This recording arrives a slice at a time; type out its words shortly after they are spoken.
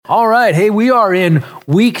All right. Hey, we are in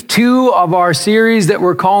week 2 of our series that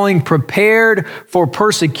we're calling Prepared for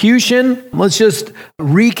Persecution. Let's just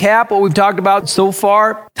recap what we've talked about so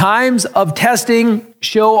far. Times of testing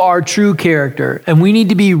show our true character, and we need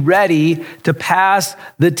to be ready to pass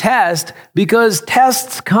the test because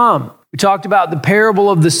tests come. We talked about the parable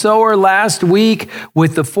of the sower last week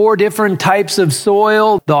with the 4 different types of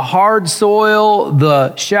soil: the hard soil,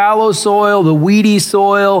 the shallow soil, the weedy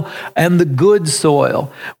soil, and the good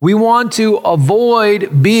soil. We want to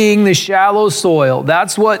avoid being the shallow soil.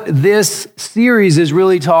 That's what this series is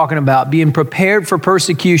really talking about, being prepared for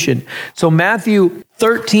persecution. So Matthew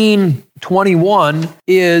 13:21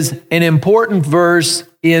 is an important verse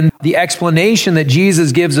in the explanation that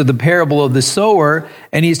Jesus gives of the parable of the sower,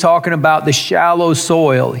 and he's talking about the shallow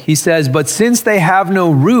soil. He says, "But since they have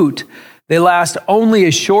no root, they last only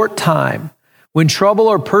a short time. When trouble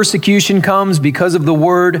or persecution comes because of the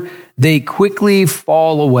word, they quickly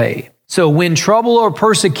fall away." So when trouble or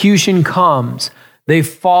persecution comes, they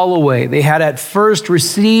fall away. They had at first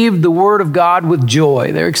received the word of God with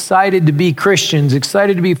joy. They're excited to be Christians,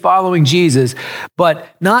 excited to be following Jesus, but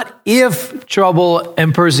not if trouble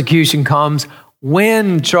and persecution comes.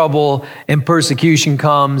 When trouble and persecution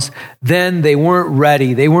comes, then they weren't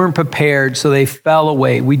ready. They weren't prepared, so they fell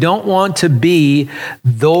away. We don't want to be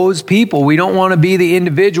those people. We don't want to be the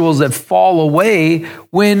individuals that fall away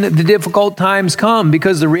when the difficult times come,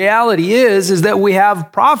 because the reality is that we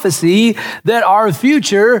have prophecy that our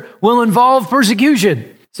future will involve persecution.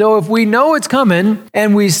 So if we know it's coming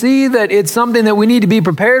and we see that it's something that we need to be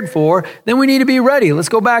prepared for, then we need to be ready. Let's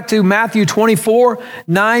go back to Matthew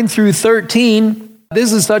 24:9 through 13.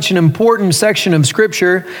 This is such an important section of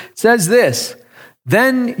Scripture. It says this: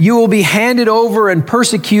 "Then you will be handed over and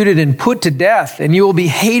persecuted and put to death, and you will be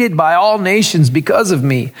hated by all nations because of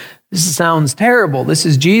me." This sounds terrible. This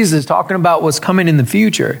is Jesus talking about what's coming in the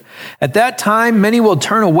future. "At that time, many will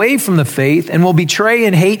turn away from the faith and will betray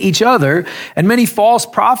and hate each other, and many false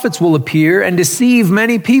prophets will appear and deceive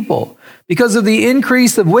many people. Because of the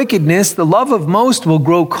increase of wickedness, the love of most will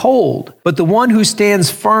grow cold, but the one who stands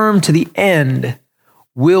firm to the end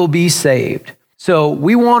will be saved." So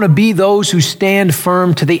we want to be those who stand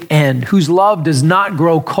firm to the end, whose love does not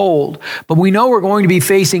grow cold. But we know we're going to be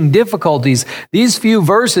facing difficulties. These few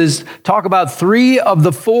verses talk about 3 of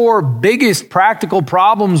the 4 biggest practical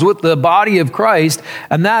problems with the body of Christ,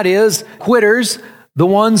 and that is quitters, the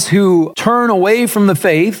ones who turn away from the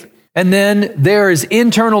faith, and then there is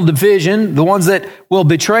internal division, the ones that will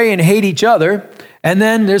betray and hate each other. And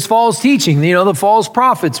then there's false teaching. The false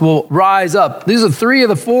prophets will rise up. These are 3 of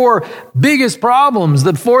the 4 biggest problems.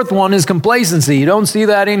 The 4th one is complacency. You don't see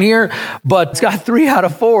that in here, but it's got 3 out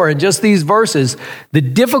of 4 in just these verses. The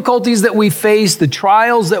difficulties that we face, the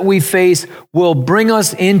trials that we face will bring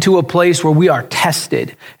us into a place where we are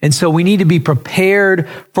tested. And so we need to be prepared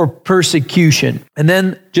for persecution. And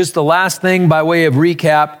then just the last thing by way of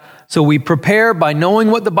recap. So we prepare by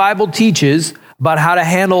knowing what the Bible teaches about how to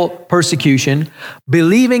handle persecution,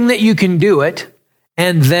 believing that you can do it,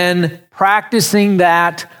 and then practicing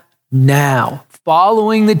that now,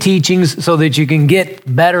 following the teachings so that you can get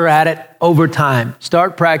better at it over time.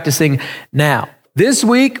 Start practicing now. This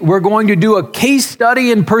week, we're going to do a case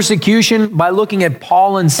study in persecution by looking at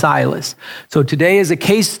Paul and Silas. So today is a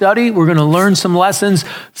case study. We're going to learn some lessons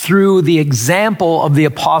through the example of the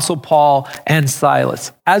Apostle Paul and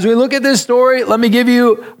Silas. As we look at this story, let me give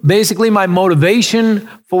you basically my motivation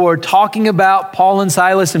for talking about Paul and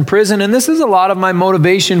Silas in prison. And this is a lot of my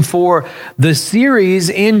motivation for the series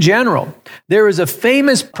in general. There is a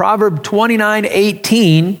famous Proverb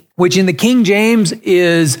 29:18, which in the King James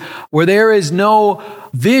is, "Where there is no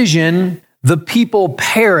vision, the people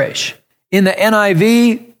perish." In the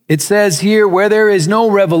NIV, it says here, "Where there is no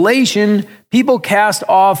revelation, people cast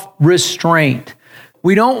off restraint."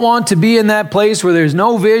 We don't want to be in that place where there's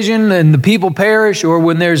no vision and the people perish, or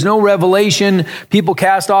when there's no revelation, people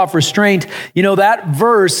cast off restraint. That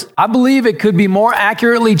verse, I believe it could be more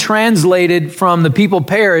accurately translated from "the people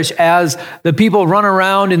perish" as "the people run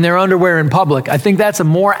around in their underwear in public." I think that's a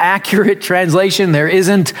more accurate translation. There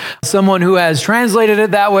isn't someone who has translated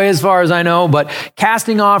it that way as far as I know, but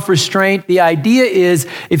casting off restraint, the idea is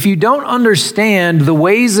if you don't understand the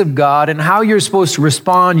ways of God and how you're supposed to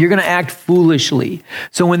respond, you're going to act foolishly.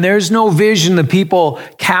 So when there's no vision, the people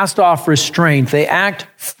cast off restraint. They act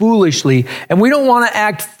foolishly. And we don't want to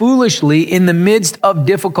act foolishly in the midst of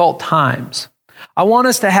difficult times. I want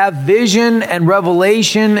us to have vision and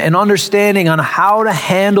revelation and understanding on how to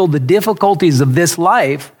handle the difficulties of this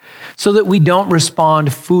life so that we don't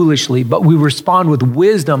respond foolishly, but we respond with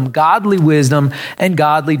wisdom, godly wisdom, and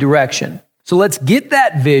godly direction. So let's get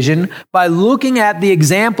that vision by looking at the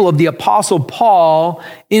example of the Apostle Paul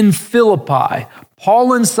in Philippi.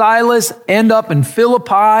 Paul and Silas end up in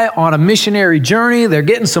Philippi on a missionary journey. They're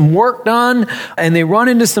getting some work done, and they run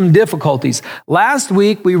into some difficulties. Last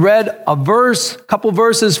week, we read a couple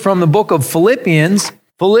verses from the book of Philippians,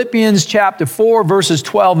 Philippians chapter 4, verses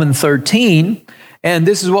 12 and 13. And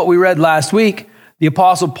this is what we read last week. The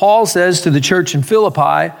Apostle Paul says to the church in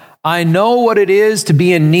Philippi, I know what it is to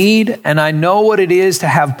be in need, and I know what it is to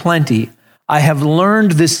have plenty. I have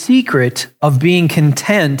learned the secret of being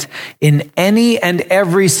content in any and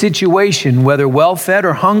every situation, whether well-fed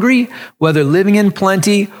or hungry, whether living in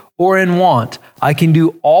plenty or in want. I can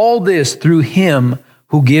do all this through him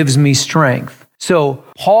who gives me strength. So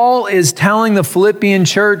Paul is telling the Philippian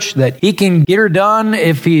church that he can get her done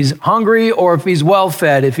if he's hungry or if he's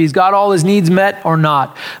well-fed, if he's got all his needs met or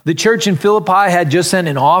not. The church in Philippi had just sent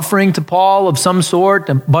an offering to Paul of some sort,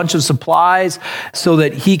 a bunch of supplies, so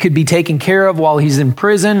that he could be taken care of while he's in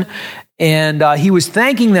prison. And he was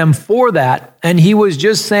thanking them for that. And he was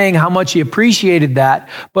just saying how much he appreciated that,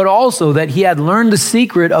 but also that he had learned the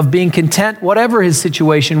secret of being content, whatever his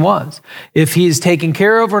situation was. If he's taken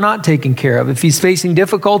care of or not taken care of, if he's facing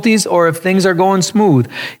difficulties or if things are going smooth.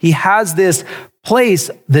 He has this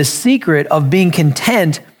place, the secret of being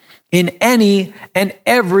content in any and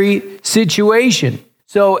every situation.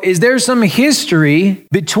 So is there some history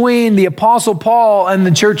between the Apostle Paul and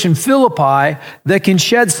the church in Philippi that can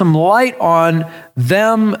shed some light on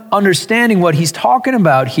them understanding what he's talking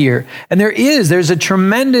about here? And there's a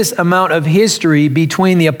tremendous amount of history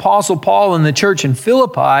between the Apostle Paul and the church in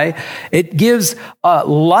Philippi. It gives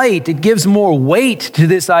light, it gives more weight to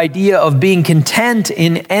this idea of being content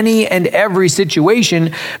in any and every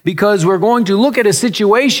situation, because we're going to look at a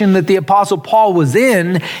situation that the Apostle Paul was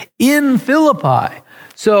in Philippi.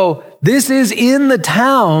 So this is in the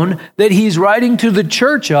town that he's writing to the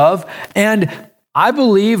church of, and I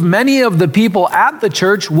believe many of the people at the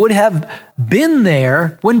church would have been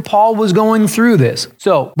there when Paul was going through this.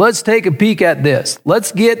 So let's take a peek at this.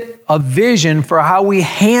 Let's get a vision for how we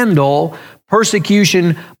handle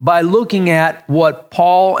persecution by looking at what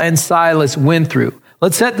Paul and Silas went through.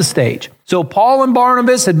 Let's set the stage. So Paul and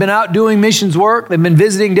Barnabas had been out doing missions work. They've been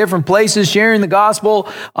visiting different places, sharing the gospel,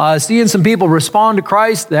 seeing some people respond to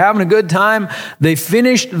Christ. They're having a good time. They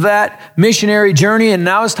finished that missionary journey, and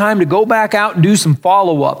now it's time to go back out and do some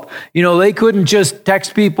follow-up. They couldn't just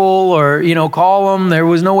text people or, call them. There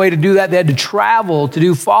was no way to do that. They had to travel to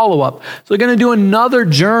do follow-up. So they're going to do another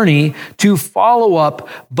journey to follow up,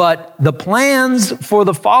 but the plans for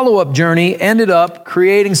the follow-up journey ended up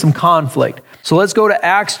creating some conflict. So let's go to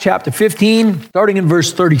Acts chapter 15, starting in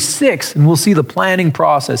verse 36, and we'll see the planning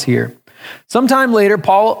process here. Sometime later,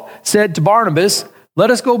 Paul said to Barnabas,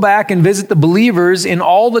 let us go back and visit the believers in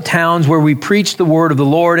all the towns where we preach the word of the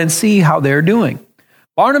Lord and see how they're doing.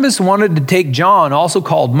 Barnabas wanted to take John, also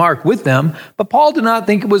called Mark, with them, but Paul did not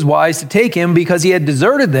think it was wise to take him because he had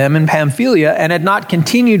deserted them in Pamphylia and had not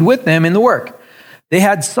continued with them in the work. They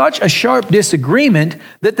had such a sharp disagreement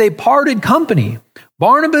that they parted company.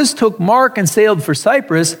 Barnabas took Mark and sailed for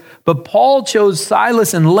Cyprus, but Paul chose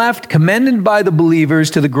Silas and left, commended by the believers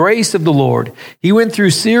to the grace of the Lord. He went through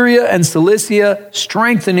Syria and Cilicia,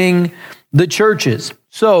 strengthening the churches.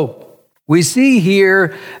 So we see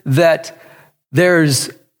here that there's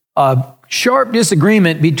a sharp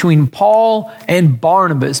disagreement between Paul and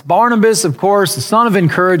Barnabas. Barnabas, of course, the son of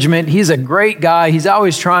encouragement. He's a great guy. He's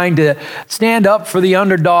always trying to stand up for the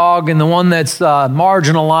underdog and the one that's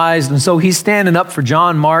marginalized. And so he's standing up for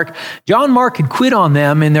John Mark. John Mark had quit on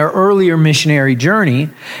them in their earlier missionary journey.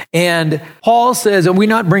 And Paul says, we're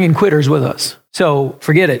not bringing quitters with us. So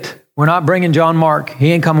forget it. We're not bringing John Mark.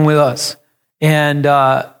 He ain't coming with us. And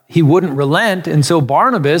he wouldn't relent. And so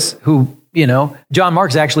Barnabas, who John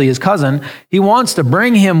Mark's actually his cousin, he wants to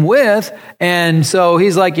bring him with. And so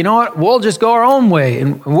he's like, you know what, we'll just go our own way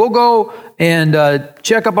and we'll go and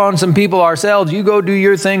check up on some people ourselves. You go do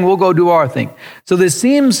your thing, we'll go do our thing. So this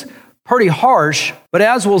seems pretty harsh, but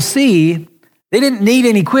as we'll see, they didn't need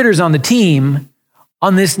any quitters on the team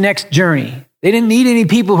on this next journey. They didn't need any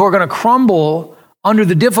people who are going to crumble under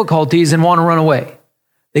the difficulties and want to run away.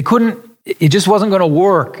 It just wasn't going to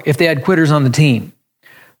work if they had quitters on the team.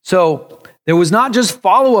 So there was not just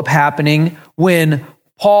follow-up happening when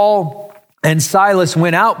Paul and Silas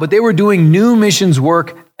went out, but they were doing new missions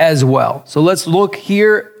work as well. So let's look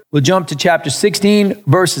here. We'll jump to chapter 16,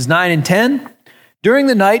 verses 9 and 10. During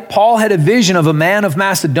the night, Paul had a vision of a man of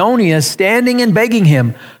Macedonia standing and begging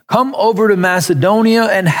him, come over to Macedonia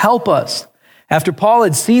and help us. After Paul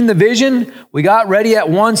had seen the vision, we got ready at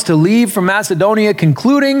once to leave for Macedonia,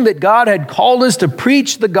 concluding that God had called us to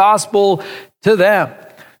preach the gospel to them.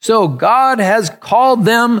 So God has called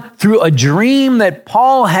them through a dream that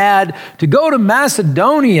Paul had to go to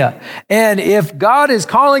Macedonia. And if God is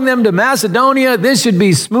calling them to Macedonia, this should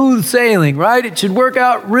be smooth sailing, right? It should work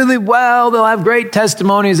out really well. They'll have great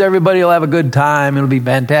testimonies. Everybody will have a good time. It'll be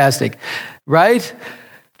fantastic, right?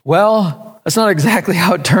 Well, that's not exactly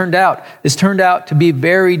how it turned out. This turned out to be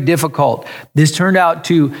very difficult. This turned out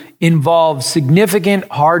to involve significant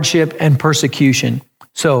hardship and persecution.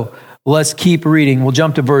 So let's keep reading. We'll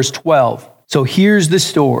jump to verse 12. So here's the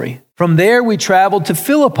story. From there, we traveled to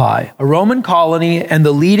Philippi, a Roman colony and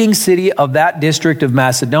the leading city of that district of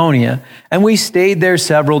Macedonia, and we stayed there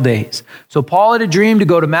several days. So Paul had a dream to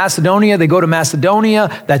go to Macedonia. They go to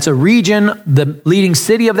Macedonia. That's a region. The leading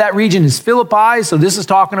city of that region is Philippi. So this is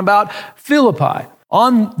talking about Philippi.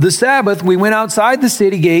 On the Sabbath, we went outside the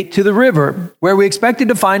city gate to the river, where we expected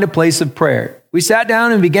to find a place of prayer. We sat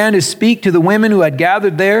down and began to speak to the women who had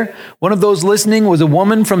gathered there. One of those listening was a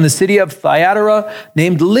woman from the city of Thyatira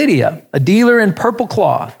named Lydia, a dealer in purple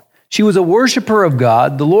cloth. She was a worshiper of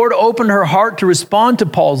God. The Lord opened her heart to respond to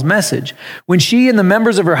Paul's message. When she and the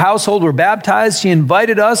members of her household were baptized, she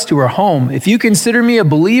invited us to her home. "If you consider me a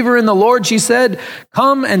believer in the Lord," she said,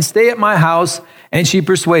 "come and stay at my house." And she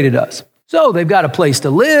persuaded us. So they've got a place to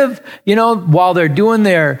live, while they're doing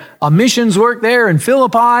their missions work there in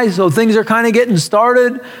Philippi. So things are kind of getting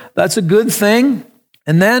started. That's a good thing.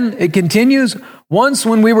 And then it continues. Once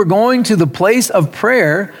when we were going to the place of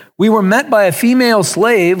prayer, we were met by a female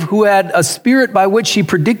slave who had a spirit by which she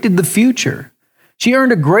predicted the future. She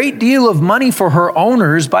earned a great deal of money for her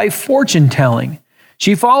owners by fortune telling.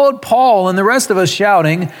 She followed Paul and the rest of us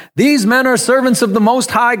shouting, "These men are servants of the Most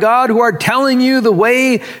High God who are telling you the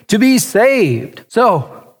way to be saved." So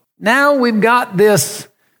now we've got this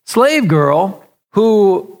slave girl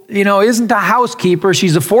who, isn't a housekeeper.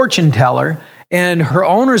 She's a fortune teller, and her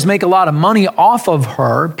owners make a lot of money off of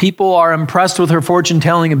her. People are impressed with her fortune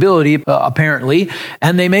telling ability, apparently,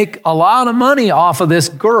 and they make a lot of money off of this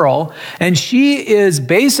girl. And she is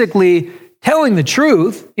basically telling the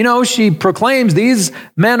truth. She proclaims, "These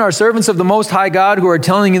men are servants of the Most High God who are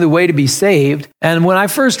telling you the way to be saved." And when I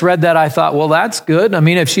first read that, I thought, well, that's good. I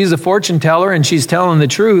mean, if she's a fortune teller and she's telling the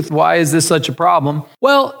truth, why is this such a problem?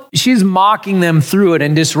 Well, she's mocking them through it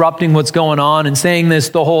and disrupting what's going on and saying this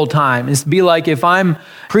the whole time. It's to be like if I'm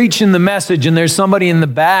preaching the message and there's somebody in the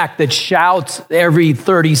back that shouts every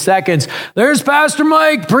 30 seconds, "There's Pastor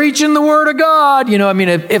Mike preaching the word of God."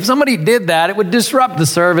 If somebody did that, it would disrupt the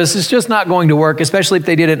service. It's just not going to work, especially if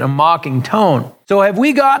they did it in a mocking tone. So have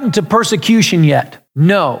we gotten to persecution yet?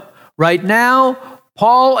 No. Right now,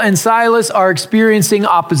 Paul and Silas are experiencing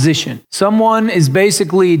opposition. Someone is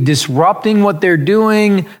basically disrupting what they're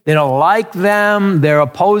doing. They don't like them. They're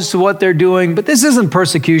opposed to what they're doing. But this isn't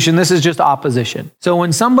persecution. This is just opposition. So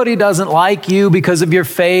when somebody doesn't like you because of your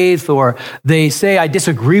faith, or they say, "I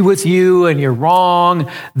disagree with you and you're wrong,"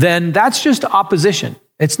 then that's just opposition.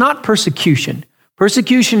 It's not persecution.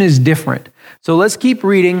 Persecution is different. So let's keep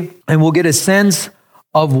reading and we'll get a sense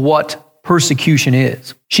of what persecution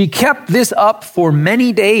is. She kept this up for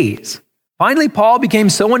many days. Finally, Paul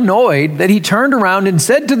became so annoyed that he turned around and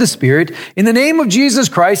said to the spirit, "In the name of Jesus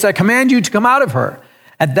Christ, I command you to come out of her."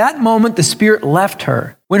 At that moment, the spirit left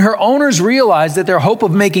her. When her owners realized that their hope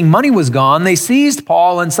of making money was gone, they seized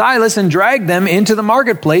Paul and Silas and dragged them into the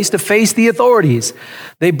marketplace to face the authorities.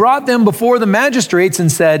 They brought them before the magistrates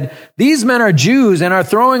and said, "These men are Jews and are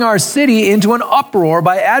throwing our city into an uproar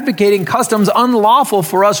by advocating customs unlawful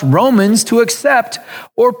for us Romans to accept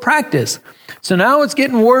or practice." So now it's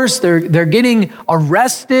getting worse. They're getting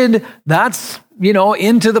arrested. That's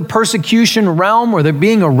into the persecution realm where they're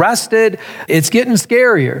being arrested. It's getting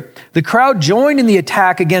scarier. The crowd joined in the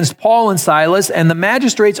attack against Paul and Silas, and the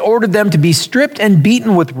magistrates ordered them to be stripped and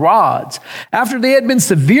beaten with rods. After they had been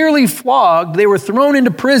severely flogged, they were thrown into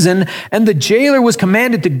prison, and the jailer was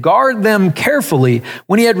commanded to guard them carefully.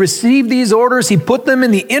 When he had received these orders, he put them in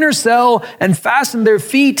the inner cell and fastened their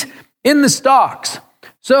feet in the stocks.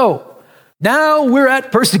 So now we're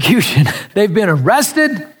at persecution. They've been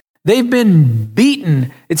arrested. They've been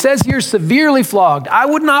beaten. It says here, severely flogged. I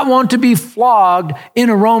would not want to be flogged in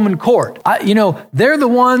a Roman court. They're the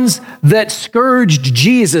ones that scourged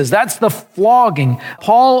Jesus. That's the flogging.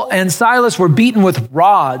 Paul and Silas were beaten with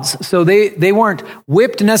rods. So they weren't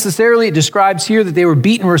whipped necessarily. It describes here that they were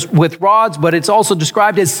beaten with rods, but it's also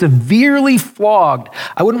described as severely flogged.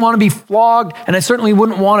 I wouldn't want to be flogged, and I certainly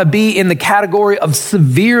wouldn't want to be in the category of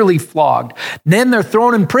severely flogged. Then they're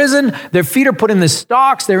thrown in prison. Their feet are put in the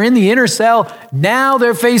stocks. They're in in the inner cell. Now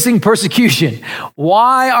they're facing persecution.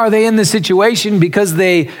 Why are they in this situation? Because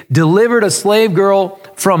they delivered a slave girl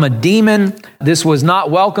from a demon. This was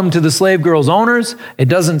not welcome to the slave girl's owners. It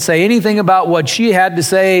doesn't say anything about what she had to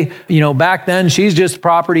say. Back then, she's just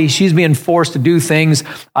property. She's being forced to do things.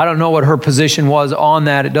 I don't know what her position was on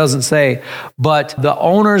that. It doesn't say. But the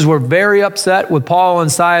owners were very upset with Paul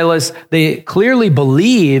and Silas. They clearly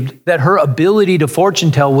believed that her ability to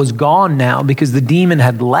fortune tell was gone now because the demon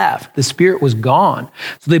had left. The spirit was gone.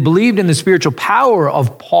 So they believed in the spiritual power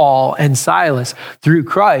of Paul and Silas through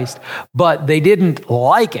Christ, but they didn't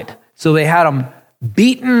like it. So they had them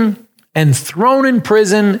beaten and thrown in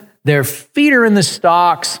prison. Their feet are in the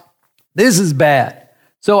stocks. This is bad.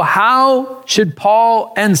 So how should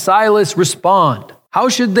Paul and Silas respond? How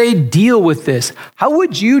should they deal with this? How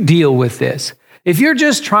would you deal with this? If you're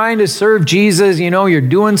just trying to serve Jesus, you're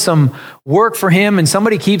doing some work for him and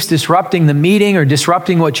somebody keeps disrupting the meeting or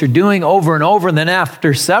disrupting what you're doing over and over, and then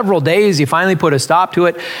after several days, you finally put a stop to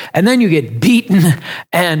it, and then you get beaten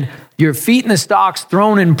and your feet in the stocks,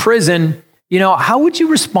 thrown in prison, how would you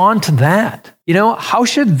respond to that? How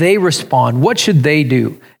should they respond? What should they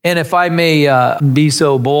do? And if I may be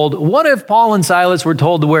so bold, what if Paul and Silas were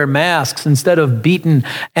told to wear masks instead of beaten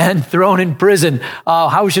and thrown in prison?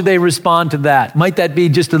 How should they respond to that? Might that be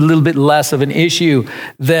just a little bit less of an issue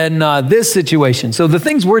than this situation? So the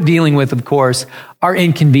things we're dealing with, of course, are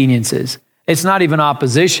inconveniences. It's not even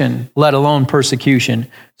opposition, let alone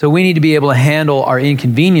persecution. So we need to be able to handle our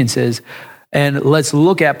inconveniences. And let's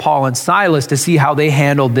look at Paul and Silas to see how they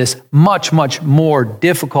handled this much, much more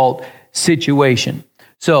difficult situation.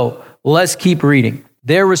 So let's keep reading.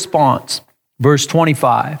 Their response, verse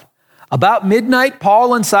 25. About midnight,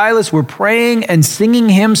 Paul and Silas were praying and singing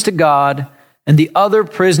hymns to God, and the other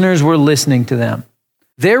prisoners were listening to them.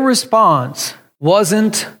 Their response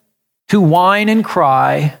wasn't to whine and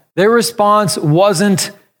cry. Their response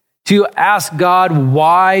wasn't to ask God,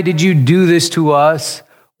 why did you do this to us?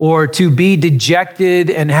 Or to be dejected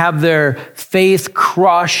and have their faith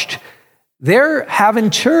crushed. They're having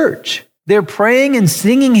church. They're praying and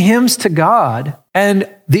singing hymns to God, and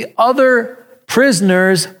the other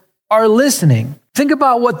prisoners are listening. Think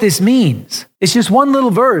about what this means. It's just one little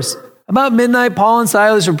verse. About midnight, Paul and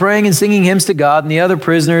Silas were praying and singing hymns to God, and the other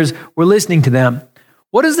prisoners were listening to them.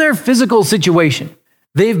 What is their physical situation?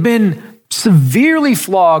 They've been severely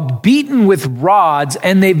flogged, beaten with rods,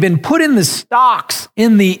 and they've been put in the stocks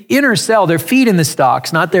in the inner cell, their feet in the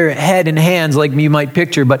stocks, not their head and hands like you might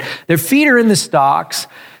picture, but their feet are in the stocks.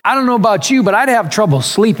 I don't know about you, but I'd have trouble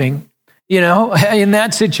sleeping, in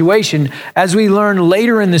that situation. As we learn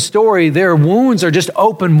later in the story, their wounds are just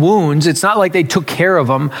open wounds. It's not like they took care of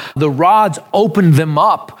them. The rods opened them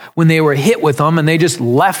up when they were hit with them, and they just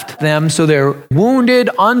left them. So they're wounded,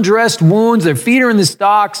 undressed wounds. Their feet are in the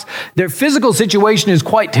stocks. Their physical situation is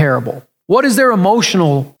quite terrible. What is their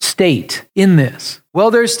emotional state in this?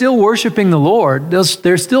 Well, they're still worshiping the Lord.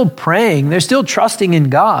 They're still praying. They're still trusting in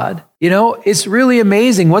God. It's really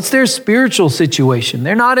amazing. What's their spiritual situation?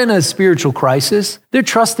 They're not in a spiritual crisis. They're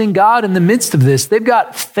trusting God in the midst of this. They've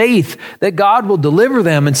got faith that God will deliver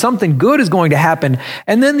them and something good is going to happen.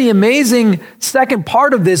 And then the amazing second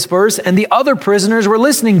part of this verse, and the other prisoners were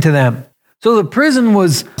listening to them. So the prison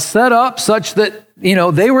was set up such that,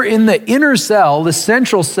 they were in the inner cell, the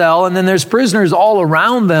central cell, and then there's prisoners all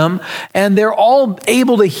around them, and they're all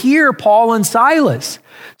able to hear Paul and Silas.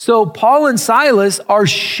 So Paul and Silas are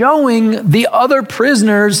showing the other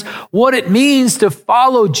prisoners what it means to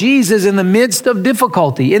follow Jesus in the midst of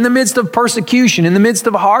difficulty, in the midst of persecution, in the midst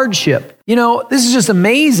of hardship. This is just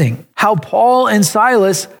amazing how Paul and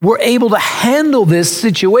Silas were able to handle this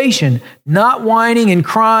situation, not whining and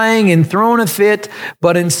crying and throwing a fit,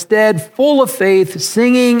 but instead full of faith,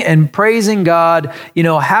 singing and praising God,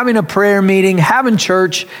 having a prayer meeting, having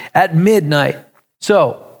church at midnight.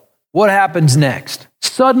 So what happens next?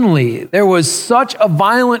 Suddenly, there was such a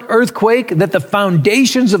violent earthquake that the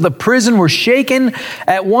foundations of the prison were shaken.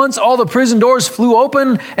 At once, all the prison doors flew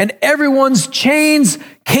open and everyone's chains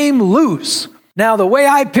came loose. Now, the way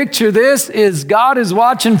I picture this is God is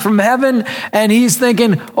watching from heaven and he's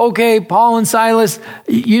thinking, okay, Paul and Silas,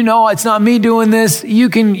 it's not me doing this. You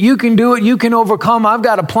can do it. You can overcome. I've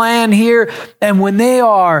got a plan here. And when they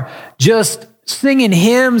are just singing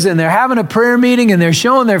hymns and they're having a prayer meeting and they're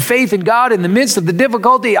showing their faith in God in the midst of the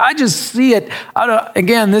difficulty, I just see it.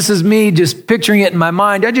 Again, this is me just picturing it in my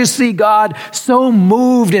mind. I just see God so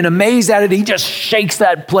moved and amazed at it. He just shakes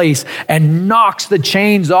that place and knocks the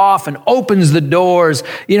chains off and opens the doors.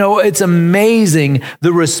 It's amazing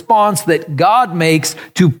the response that God makes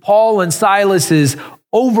to Paul and Silas's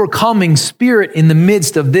overcoming spirit in the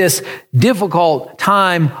midst of this difficult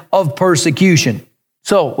time of persecution.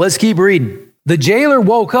 So let's keep reading. The jailer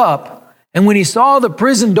woke up, and when he saw the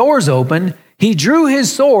prison doors open, he drew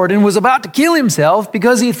his sword and was about to kill himself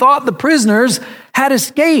because he thought the prisoners had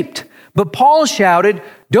escaped. But Paul shouted,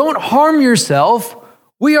 "Don't harm yourself.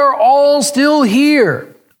 We are all still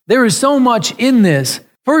here." There is so much in this.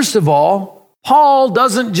 First of all, Paul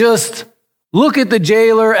doesn't just look at the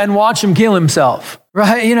jailer and watch him kill himself,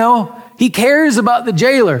 right? He cares about the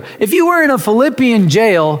jailer. If you were in a Philippian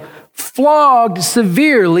jail, flogged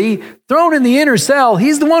severely, thrown in the inner cell,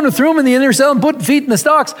 he's the one who threw him in the inner cell and put feet in the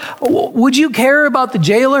stocks. Would you care about the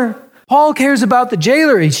jailer? Paul cares about the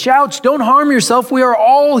jailer. He shouts, "Don't harm yourself. We are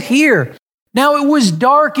all here." Now, it was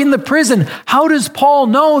dark in the prison. How does Paul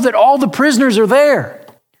know that all the prisoners are there?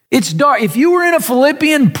 It's dark. If you were in a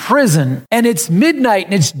Philippian prison and it's midnight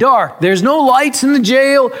and it's dark, there's no lights in the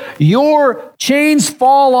jail, your chains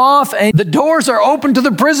fall off and the doors are open to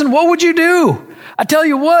the prison, what would you do? I tell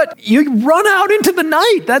you what, you run out into the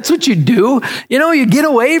night. That's what you do. You get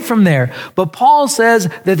away from there. But Paul says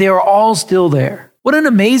that they are all still there. What an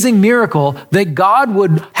amazing miracle that God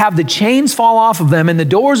would have the chains fall off of them and the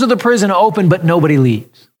doors of the prison open, but nobody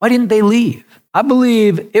leaves. Why didn't they leave? I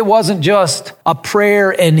believe it wasn't just a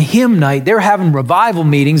prayer and hymn night. They're having revival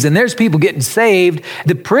meetings and there's people getting saved.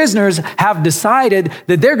 The prisoners have decided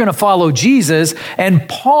that they're going to follow Jesus. And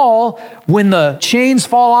Paul, when the chains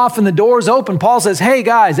fall off and the doors open, Paul says, "Hey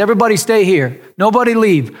guys, everybody stay here. Nobody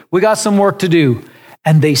leave. We got some work to do."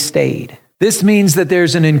 And they stayed. This means that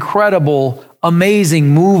there's an incredible, amazing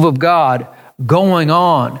move of God going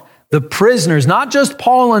on. The prisoners, not just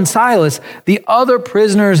Paul and Silas, the other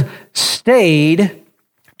prisoners stayed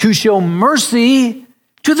to show mercy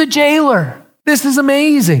to the jailer. This is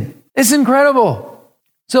amazing. It's incredible.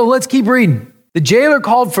 So let's keep reading. The jailer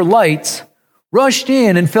called for lights, rushed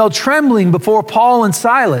in, and fell trembling before Paul and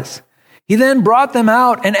Silas. He then brought them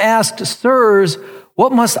out and asked, "Sirs,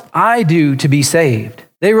 what must I do to be saved?"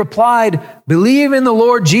 They replied, "Believe in the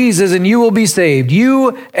Lord Jesus and you will be saved,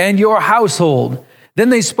 you and your household." Then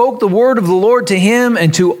they spoke the word of the Lord to him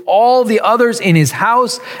and to all the others in his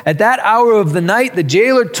house. At that hour of the night, the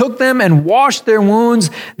jailer took them and washed their wounds.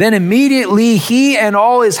 Then immediately he and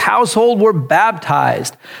all his household were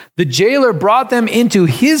baptized. The jailer brought them into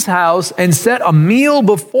his house and set a meal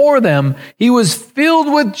before them. He was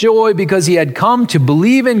filled with joy because he had come to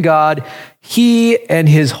believe in God, he and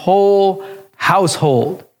his whole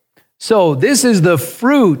household. So this is the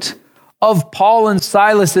fruit of Paul and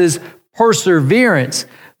Silas's perseverance.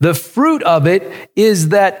 The fruit of it is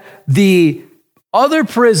that the other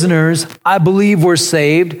prisoners, I believe, were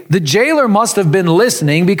saved. The jailer must have been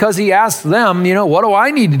listening because he asked them, "What do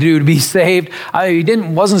I need to do to be saved?" He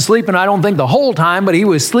wasn't sleeping, I don't think, the whole time, but he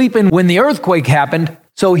was sleeping when the earthquake happened.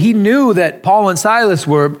 So he knew that Paul and Silas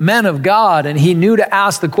were men of God, and he knew to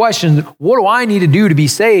ask the question, "What do I need to do to be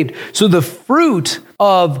saved?" So the fruit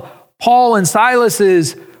of Paul and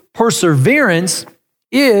Silas's perseverance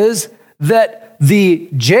is that the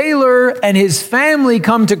jailer and his family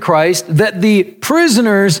come to Christ, that the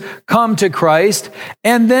prisoners come to Christ,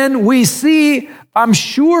 and then we see, I'm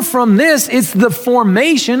sure from this, it's the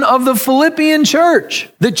formation of the Philippian church.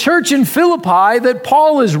 The church in Philippi that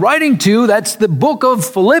Paul is writing to, that's the book of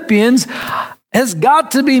Philippians, has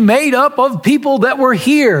got to be made up of people that were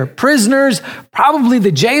here, prisoners, probably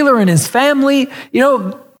the jailer and his family.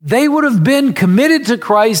 They would have been committed to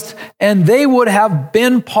Christ and they would have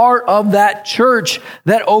been part of that church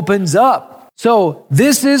that opens up. So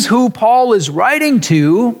this is who Paul is writing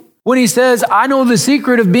to when he says, "I know the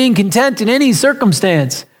secret of being content in any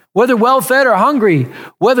circumstance, whether well-fed or hungry,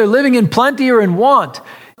 whether living in plenty or in want."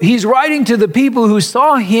 He's writing to the people who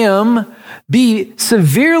saw him be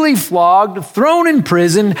severely flogged, thrown in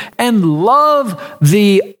prison, and love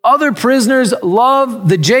the other prisoners, love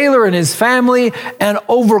the jailer and his family, and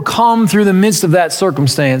overcome through the midst of that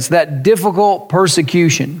circumstance, that difficult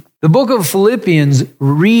persecution. The book of Philippians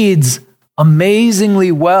reads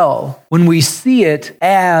amazingly well when we see it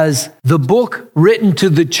as the book written to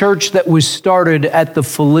the church that was started at the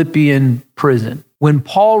Philippian prison. When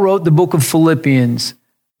Paul wrote the book of Philippians,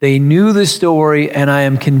 they knew the story, and I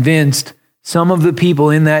am convinced some of the people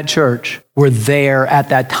in that church were there at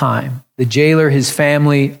that time. The jailer, his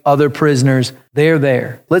family, other prisoners, they're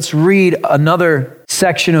there. Let's read another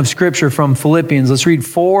section of scripture from Philippians. Let's read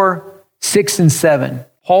 4, 6, and 7.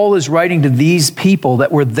 Paul is writing to these people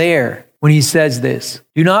that were there when he says this: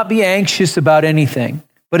 "Do not be anxious about anything,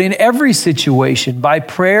 but in every situation, by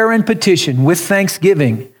prayer and petition, with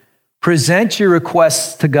thanksgiving, present your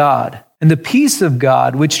requests to God. And the peace of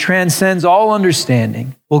God, which transcends all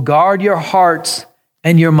understanding, will guard your hearts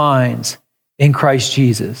and your minds in Christ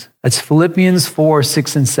Jesus. That's Philippians 4,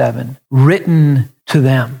 6, and 7, written to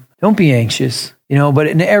them. Don't be anxious, but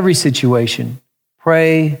in every situation,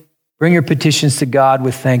 pray, bring your petitions to God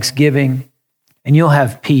with thanksgiving, and you'll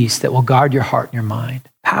have peace that will guard your heart and your mind.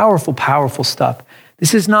 Powerful, powerful stuff.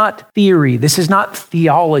 This is not theory. This is not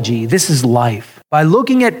theology. This is life. By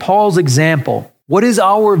looking at Paul's example, what is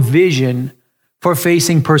our vision for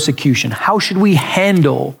facing persecution? How should we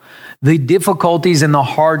handle the difficulties and the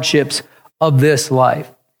hardships of this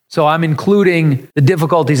life? So I'm including the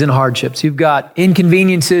difficulties and hardships. You've got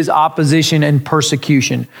inconveniences, opposition, and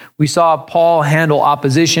persecution. We saw Paul handle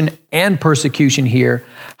opposition and persecution here.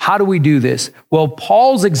 How do we do this? Well,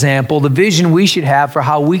 Paul's example, the vision we should have for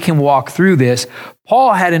how we can walk through this,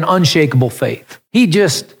 Paul had an unshakable faith. He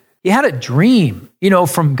had a dream,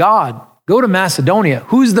 from God. Go to Macedonia.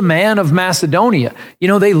 Who's the man of Macedonia?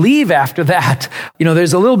 They leave after that.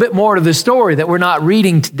 There's a little bit more to the story that we're not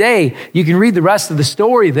reading today. You can read the rest of the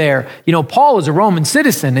story there. Paul is a Roman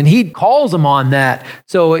citizen, and he calls them on that.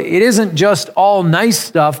 So it isn't just all nice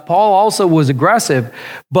stuff. Paul also was aggressive,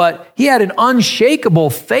 but he had an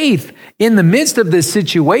unshakable faith in the midst of this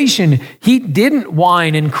situation. He didn't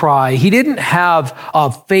whine and cry. He didn't have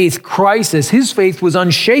a faith crisis. His faith was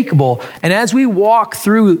unshakable. And as we walk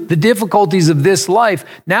through the difficulties of this life,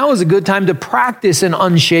 now is a good time to practice an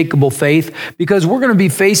unshakable faith, because we're going to be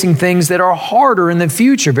facing things that are harder in the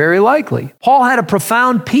future, very likely. Paul had a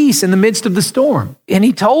profound peace in the midst of the storm, and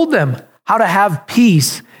he told them how to have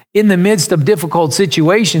peace in the midst of difficult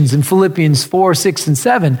situations in Philippians 4, 6, and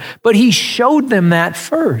 7, but he showed them that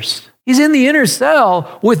first. He's in the inner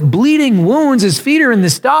cell with bleeding wounds. His feet are in the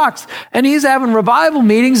stocks, and he's having revival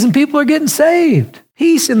meetings, and people are getting saved.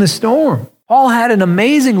 Peace in the storm. Paul had an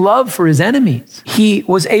amazing love for his enemies. He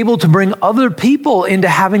was able to bring other people into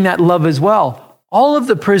having that love as well. All of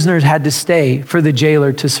the prisoners had to stay for the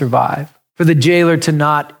jailer to survive, for the jailer to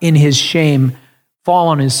not, in his shame, fall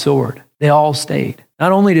on his sword. They all stayed.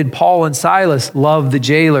 Not only did Paul and Silas love the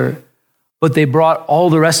jailer, but they brought all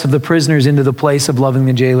the rest of the prisoners into the place of loving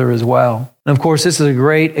the jailer as well. And of course, this is a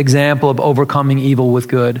great example of overcoming evil with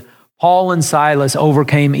good. Paul and Silas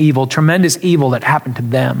overcame evil, tremendous evil that happened to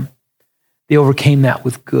them. They overcame that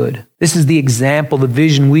with good. This is the example, the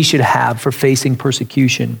vision we should have for facing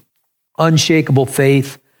persecution. Unshakable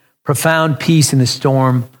faith, profound peace in the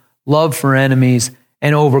storm, love for enemies,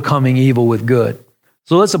 and overcoming evil with good.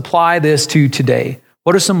 So let's apply this to today.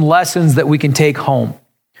 What are some lessons that we can take home?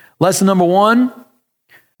 Lesson number 1,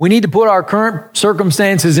 we need to put our current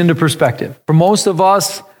circumstances into perspective. For most of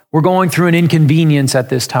us, we're going through an inconvenience at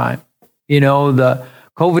this time. The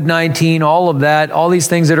COVID-19, all of that, all these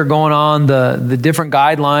things that are going on, the different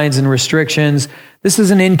guidelines and restrictions, this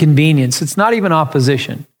is an inconvenience. It's not even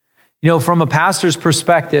opposition. From a pastor's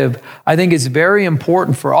perspective, I think it's very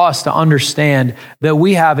important for us to understand that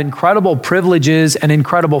we have incredible privileges and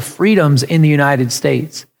incredible freedoms in the United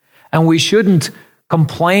States. And we shouldn't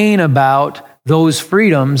complain about those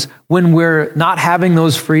freedoms when we're not having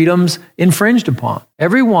those freedoms infringed upon.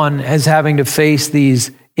 Everyone is having to face these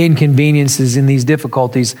inconveniences and these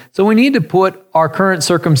difficulties. So we need to put our current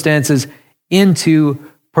circumstances into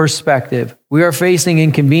perspective. We are facing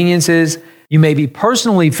inconveniences. You may be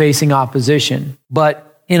personally facing opposition,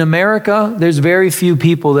 but in America, there's very few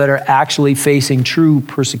people that are actually facing true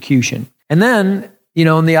persecution. And then,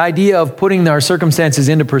 in the idea of putting our circumstances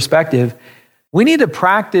into perspective, we need to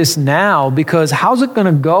practice now, because how's it going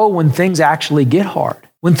to go when things actually get hard?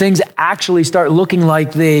 When things actually start looking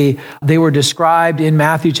like they were described in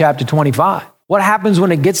Matthew chapter 25. What happens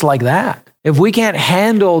when it gets like that? If we can't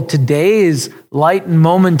handle today's light and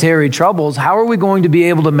momentary troubles, how are we going to be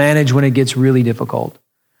able to manage when it gets really difficult?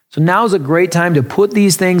 So now is a great time to put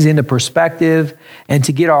these things into perspective and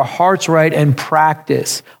to get our hearts right and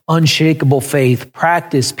practice unshakable faith,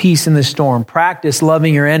 practice peace in the storm, practice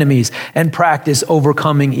loving your enemies, and practice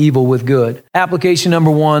overcoming evil with good. Application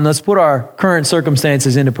number 1, let's put our current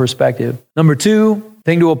circumstances into perspective. Number 2,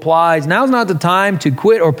 thing to apply is now's not the time to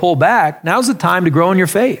quit or pull back. Now's the time to grow in your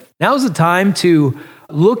faith. Now's the time to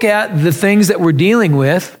look at the things that we're dealing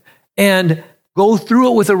with and go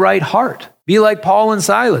through it with the right heart. Be like Paul and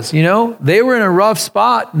Silas, they were in a rough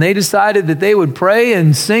spot and they decided that they would pray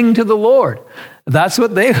and sing to the Lord. That's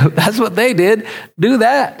what they did. Do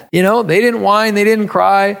that. They didn't whine, they didn't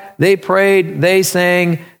cry, they prayed, they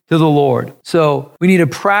sang to the Lord. So we need to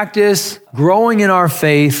practice growing in our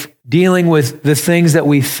faith dealing with the things that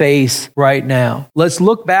we face right now. Let's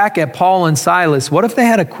look back at Paul and Silas. What if they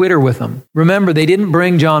had a quitter with them? Remember, they didn't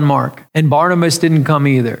bring John Mark, and Barnabas didn't come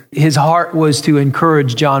either. His heart was to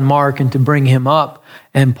encourage John Mark and to bring him up.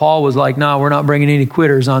 And Paul was like, no, we're not bringing any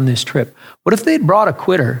quitters on this trip. What if they'd brought a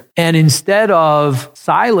quitter? And instead of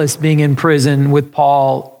Silas being in prison with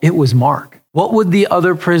Paul, it was Mark. What would the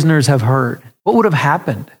other prisoners have heard? What would have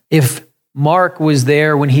happened if Mark was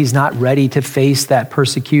there when he's not ready to face that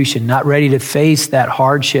persecution, not ready to face that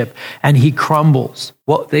hardship, and he crumbles?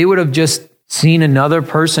 Well, they would have just seen another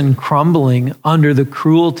person crumbling under the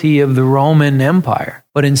cruelty of the Roman Empire.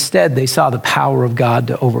 But instead, they saw the power of God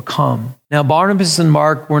to overcome. Now, Barnabas and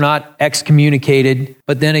Mark were not excommunicated,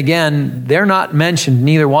 but then again, they're not mentioned,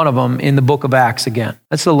 neither one of them, in the book of Acts again.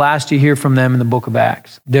 That's the last you hear from them in the book of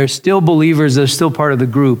Acts. They're still believers, they're still part of the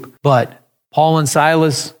group, but Paul and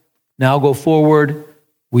Silas now go forward.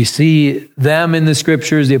 We see them in the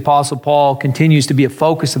scriptures. The Apostle Paul continues to be a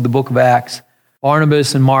focus of the book of Acts.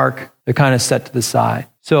 Barnabas and Mark, they're kind of set to the side.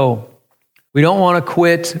 So we don't want to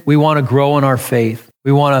quit. We want to grow in our faith.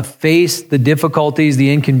 We want to face the difficulties,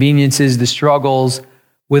 the inconveniences, the struggles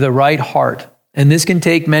with a right heart. And this can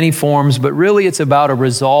take many forms, but really it's about a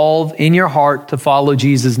resolve in your heart to follow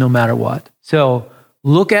Jesus no matter what. So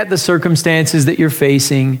look at the circumstances that you're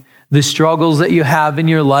facing, the struggles that you have in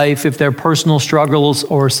your life, if they're personal struggles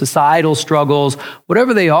or societal struggles,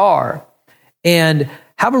 whatever they are, and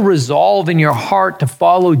have a resolve in your heart to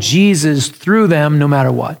follow Jesus through them no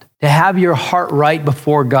matter what, to have your heart right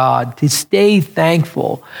before God, to stay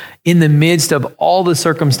thankful in the midst of all the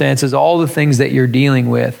circumstances, all the things that you're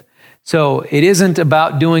dealing with. So it isn't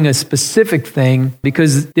about doing a specific thing,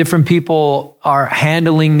 because different people are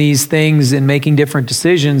handling these things and making different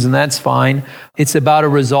decisions, and that's fine. It's about a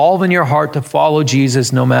resolve in your heart to follow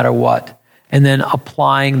Jesus no matter what, and then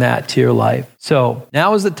applying that to your life. So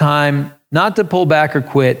now is the time not to pull back or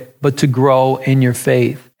quit, but to grow in your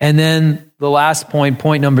faith. And then the last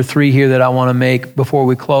point number 3 here that I want to make before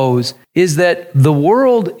we close, is that the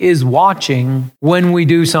world is watching when we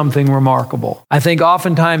do something remarkable. I think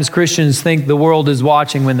oftentimes Christians think the world is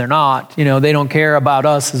watching when they're not. You know, they don't care about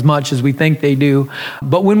us as much as we think they do.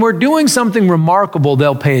 But when we're doing something remarkable,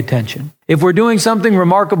 they'll pay attention. If we're doing something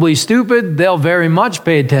remarkably stupid, they'll very much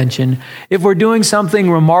pay attention. If we're doing something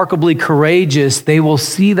remarkably courageous, they will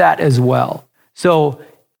see that as well. So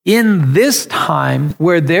in this time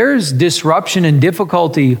where there's disruption and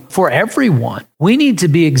difficulty for everyone, we need to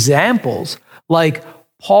be examples like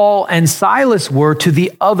Paul and Silas were to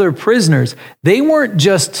the other prisoners. They weren't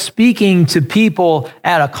just speaking to people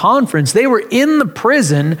at a conference. They were in the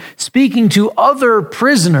prison speaking to other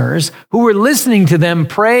prisoners who were listening to them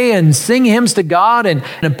pray and sing hymns to God and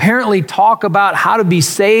apparently talk about how to be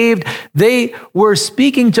saved. They were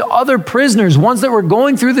speaking to other prisoners, ones that were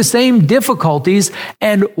going through the same difficulties.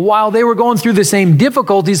 And while they were going through the same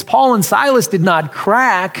difficulties, Paul and Silas did not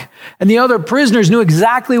crack. And the other prisoners knew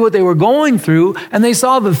exactly what they were going through. And they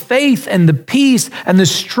saw the faith and the peace and the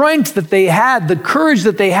strength that they had, the courage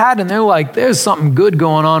that they had, and they're like, there's something good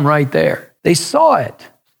going on right there. They saw it.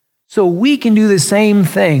 So we can do the same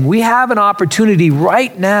thing. We have an opportunity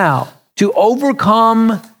right now to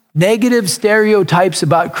overcome negative stereotypes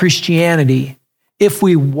about Christianity if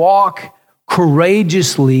we walk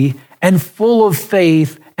courageously and full of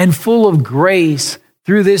faith and full of grace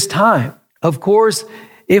through this time. Of course,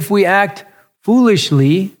 if we act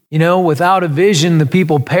foolishly, without a vision, the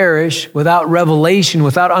people perish. Without revelation,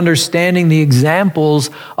 without understanding the examples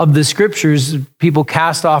of the scriptures, people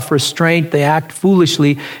cast off restraint, they act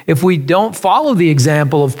foolishly. If we don't follow the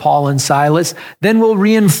example of Paul and Silas, then we'll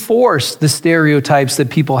reinforce the stereotypes that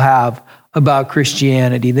people have about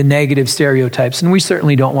Christianity, the negative stereotypes, and we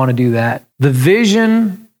certainly don't want to do that. The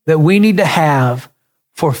vision that we need to have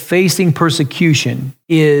for facing persecution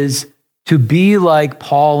is to be like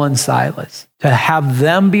Paul and Silas, to have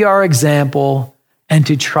them be our example and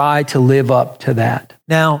to try to live up to that.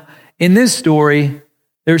 Now, in this story,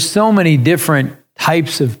 there's so many different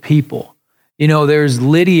types of people. There's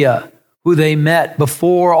Lydia, who they met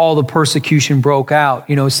before all the persecution broke out.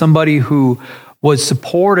 Somebody who was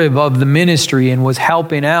supportive of the ministry and was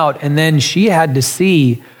helping out. And then she had to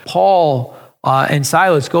see Paul and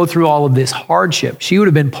Silas go through all of this hardship. She would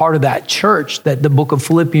have been part of that church that the book of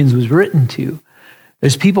Philippians was written to.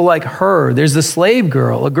 There's people like her. There's the slave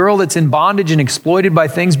girl, a girl that's in bondage and exploited by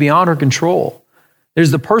things beyond her control.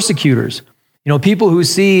 There's the persecutors, people who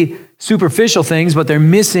see superficial things, but they're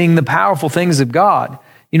missing the powerful things of God.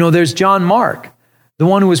 There's John Mark, the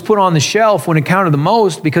one who was put on the shelf when it counted the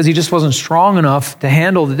most because he just wasn't strong enough to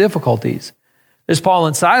handle the difficulties. There's Paul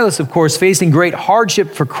and Silas, of course, facing great hardship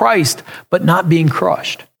for Christ, but not being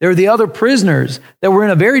crushed. There are the other prisoners that were in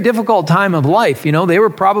a very difficult time of life. You know, they were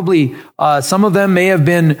probably, some of them may have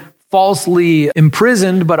been falsely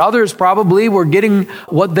imprisoned, but others probably were getting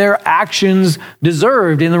what their actions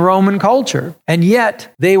deserved in the Roman culture. And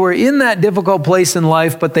yet they were in that difficult place in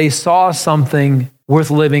life, but they saw something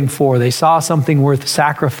worth living for. They saw something worth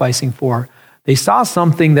sacrificing for. They saw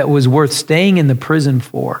something that was worth staying in the prison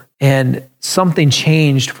for. And something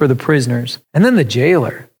changed for the prisoners. And then the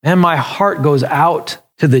jailer. And my heart goes out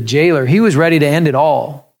to the jailer. He was ready to end it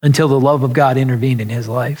all until the love of God intervened in his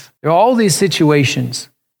life. There are all these situations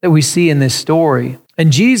that we see in this story.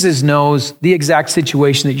 And Jesus knows the exact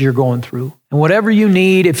situation that you're going through. And whatever you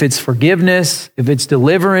need, if it's forgiveness, if it's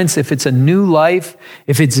deliverance, if it's a new life,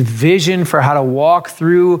 if it's vision for how to walk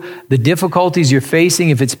through the difficulties you're facing,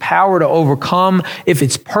 if it's power to overcome, if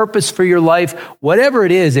it's purpose for your life, whatever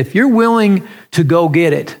it is, if you're willing to go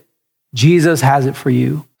get it, Jesus has it for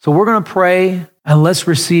you. So we're going to pray and let's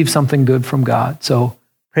receive something good from God. So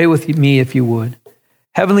pray with me if you would.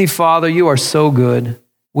 Heavenly Father, you are so good.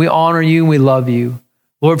 We honor you and we love you.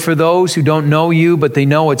 Lord, for those who don't know you, but they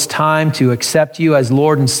know it's time to accept you as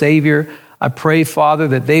Lord and Savior, I pray, Father,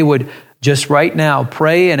 that they would just right now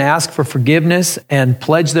pray and ask for forgiveness and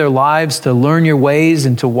pledge their lives to learn your ways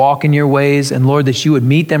and to walk in your ways. And Lord, that you would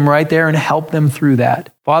meet them right there and help them through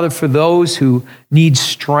that. Father, for those who need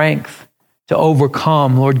strength to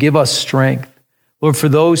overcome, Lord, give us strength. Lord, for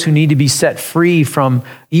those who need to be set free from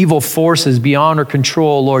evil forces beyond our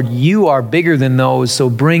control, Lord, you are bigger than those, so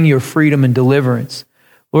bring your freedom and deliverance.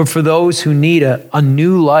 Lord, for those who need a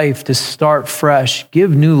new life to start fresh,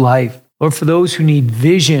 give new life. Lord, for those who need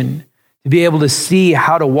vision to be able to see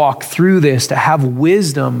how to walk through this, to have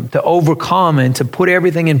wisdom, to overcome and to put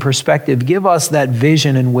everything in perspective, give us that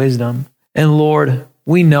vision and wisdom. And Lord,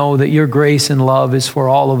 we know that your grace and love is for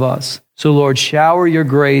all of us. So Lord, shower your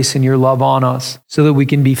grace and your love on us so that we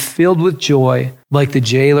can be filled with joy like the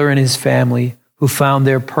jailer and his family who found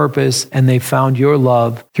their purpose and they found your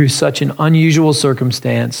love through such an unusual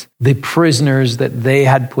circumstance. The prisoners that they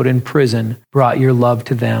had put in prison brought your love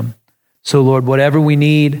to them. So Lord, whatever we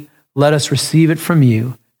need, let us receive it from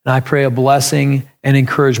you. And I pray a blessing and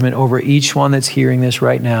encouragement over each one that's hearing this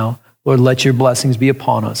right now. Lord, let your blessings be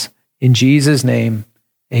upon us. In Jesus' name,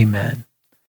 amen.